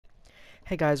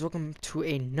Hey guys, welcome to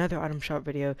another item shop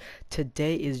video.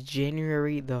 Today is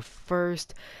January the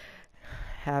 1st.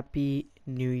 Happy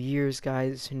New Year's,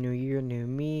 guys. New year, new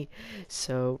me.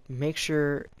 So make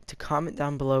sure to comment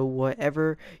down below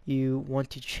whatever you want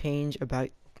to change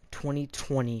about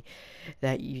 2020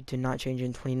 that you did not change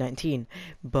in 2019.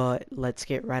 But let's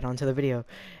get right onto the video.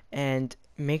 And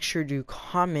make sure to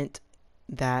comment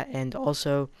that, and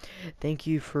also thank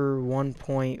you for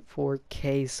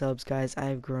 1.4k subs, guys. I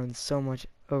have grown so much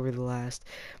over the last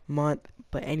month.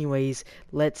 But anyways,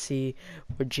 let's see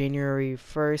what January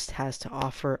 1st has to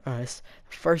offer us.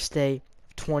 First day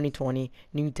 2020,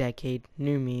 new decade,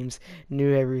 new memes,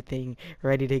 new everything,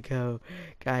 ready to go,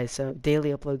 guys. So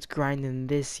daily uploads grinding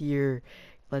this year.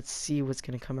 Let's see what's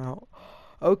gonna come out.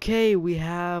 Okay, we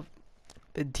have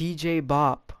the DJ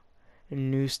BOP,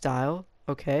 new style.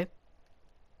 Okay,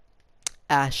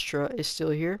 Astra is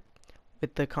still here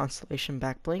with the constellation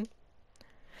back bling.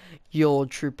 Yule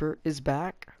Trooper is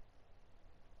back.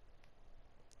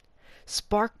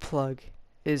 Sparkplug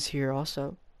is here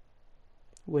also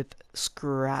with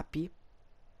Scrappy.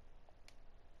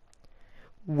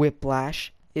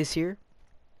 Whiplash is here.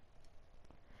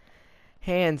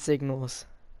 Hand signals.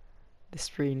 This is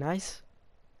pretty nice.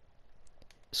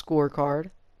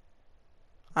 Scorecard.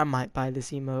 I might buy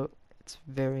this emote. It's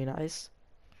very nice.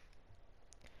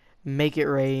 Make it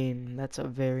rain. That's a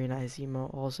very nice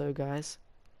emote also, guys.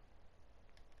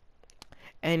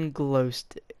 And glow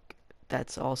stick.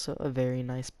 That's also a very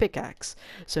nice pickaxe.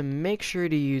 So make sure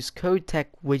to use code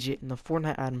TechWidget in the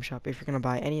Fortnite item shop if you're going to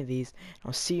buy any of these.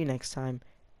 I'll see you next time.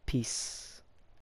 Peace.